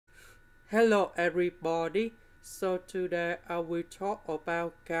Hello everybody. So today I will talk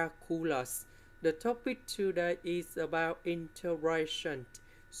about calculus. The topic today is about integration.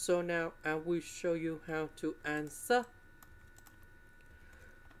 So now I will show you how to answer.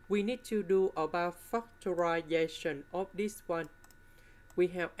 We need to do about factorization of this one. We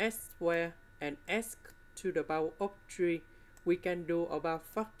have s squared and s to the power of 3. We can do about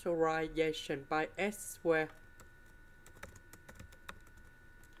factorization by s squared.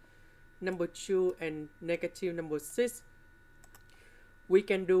 Number 2 and negative number 6. We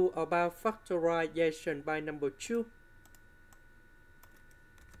can do about factorization by number 2.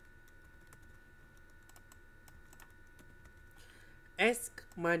 S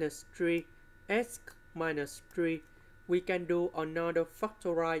minus 3, S minus 3. We can do another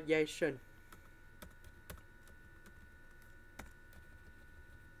factorization.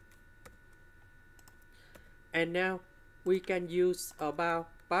 And now we can use about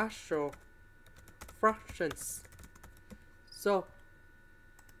partial fractions. So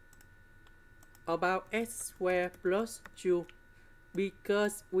about s squared plus 2,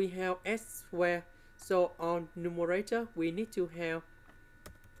 because we have s squared, so on numerator we need to have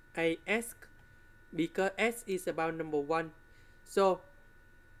a s, because s is about number 1. So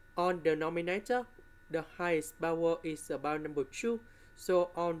on denominator the highest power is about number 2. So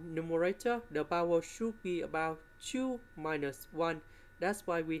on numerator the power should be about 2 minus 1. That's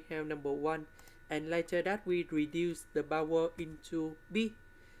why we have number 1. And later that we reduce the power into b.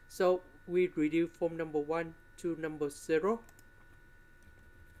 So we reduce from number 1 to number 0.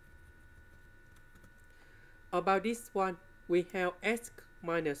 About this one, we have s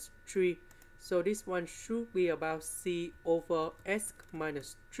minus 3. So this one should be about c over s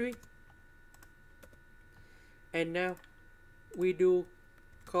minus 3. And now we do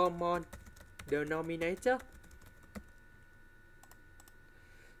common denominator.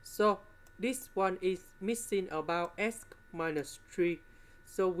 So this one is missing about s minus 3.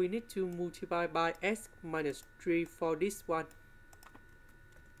 So we need to multiply by s minus 3 for this one.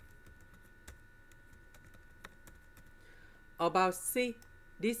 About c,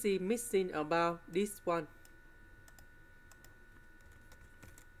 this is missing about this one.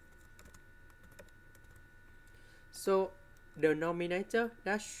 So denominator,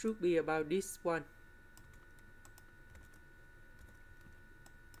 that should be about this one.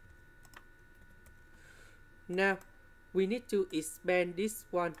 Now we need to expand this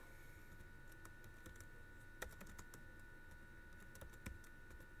one.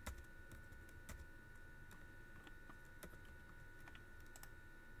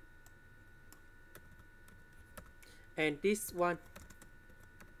 And this one.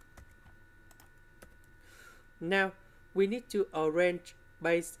 Now we need to arrange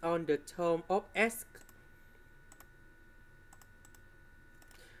based on the term of s.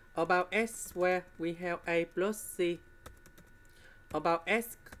 About s squared we have a plus c. About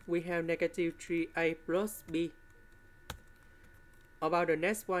s we have negative 3a plus b. About the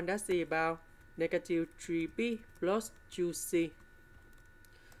next one, that's about negative 3b plus 2c.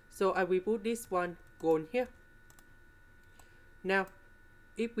 So I will put this one gone here. Now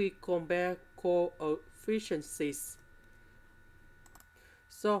if we compare coefficients,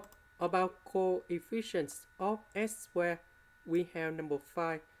 so about coefficients of s squared we have number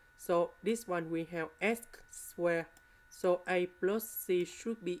 5. So this one we have s squared. So a plus c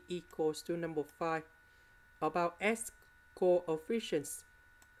should be equals to number 5. About s coefficients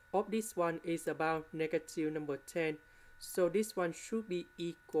of this one is about negative number 10. So this one should be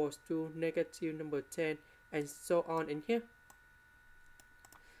equals to negative number 10, and so on in here.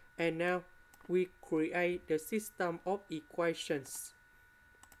 And now we create the system of equations.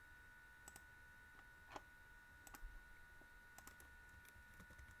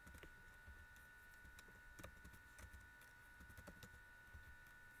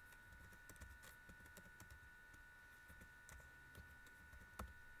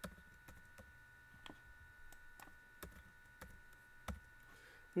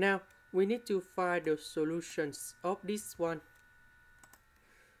 Now we need to find the solutions of this one.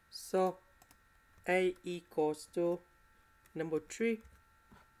 So a equals to number 3,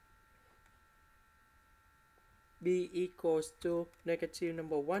 b equals to negative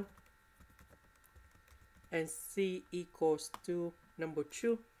number 1, and c equals to number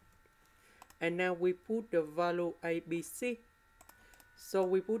 2. And now we put the value a, b, c. So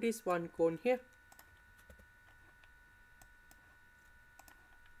we put this one gone here.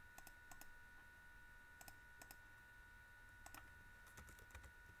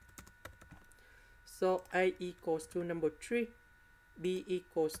 So a equals to number 3, b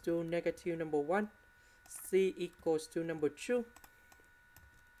equals to negative number 1, c equals to number 2.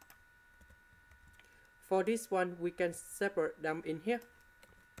 for this one, we can separate them in here.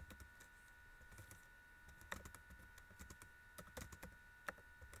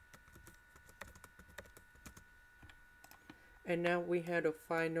 And now we have the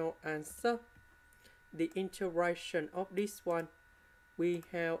final answer. The integration of this one, we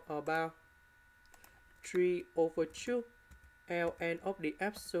have about 3/2 ln of the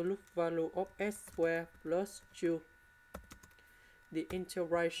absolute value of s squared plus 2. The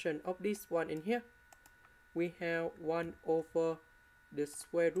integration of this one in here, we have 1 over the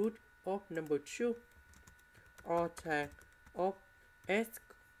square root of number 2, or tan of s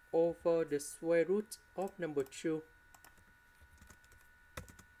over the square root of number 2.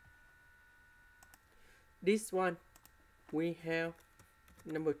 This one, we have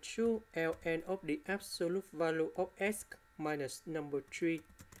number 2 ln of the absolute value of s minus number 3.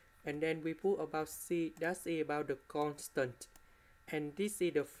 And then we put about c, that's about the constant. And this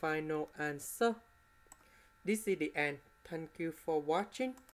is the final answer. This is the end. Thank you for watching.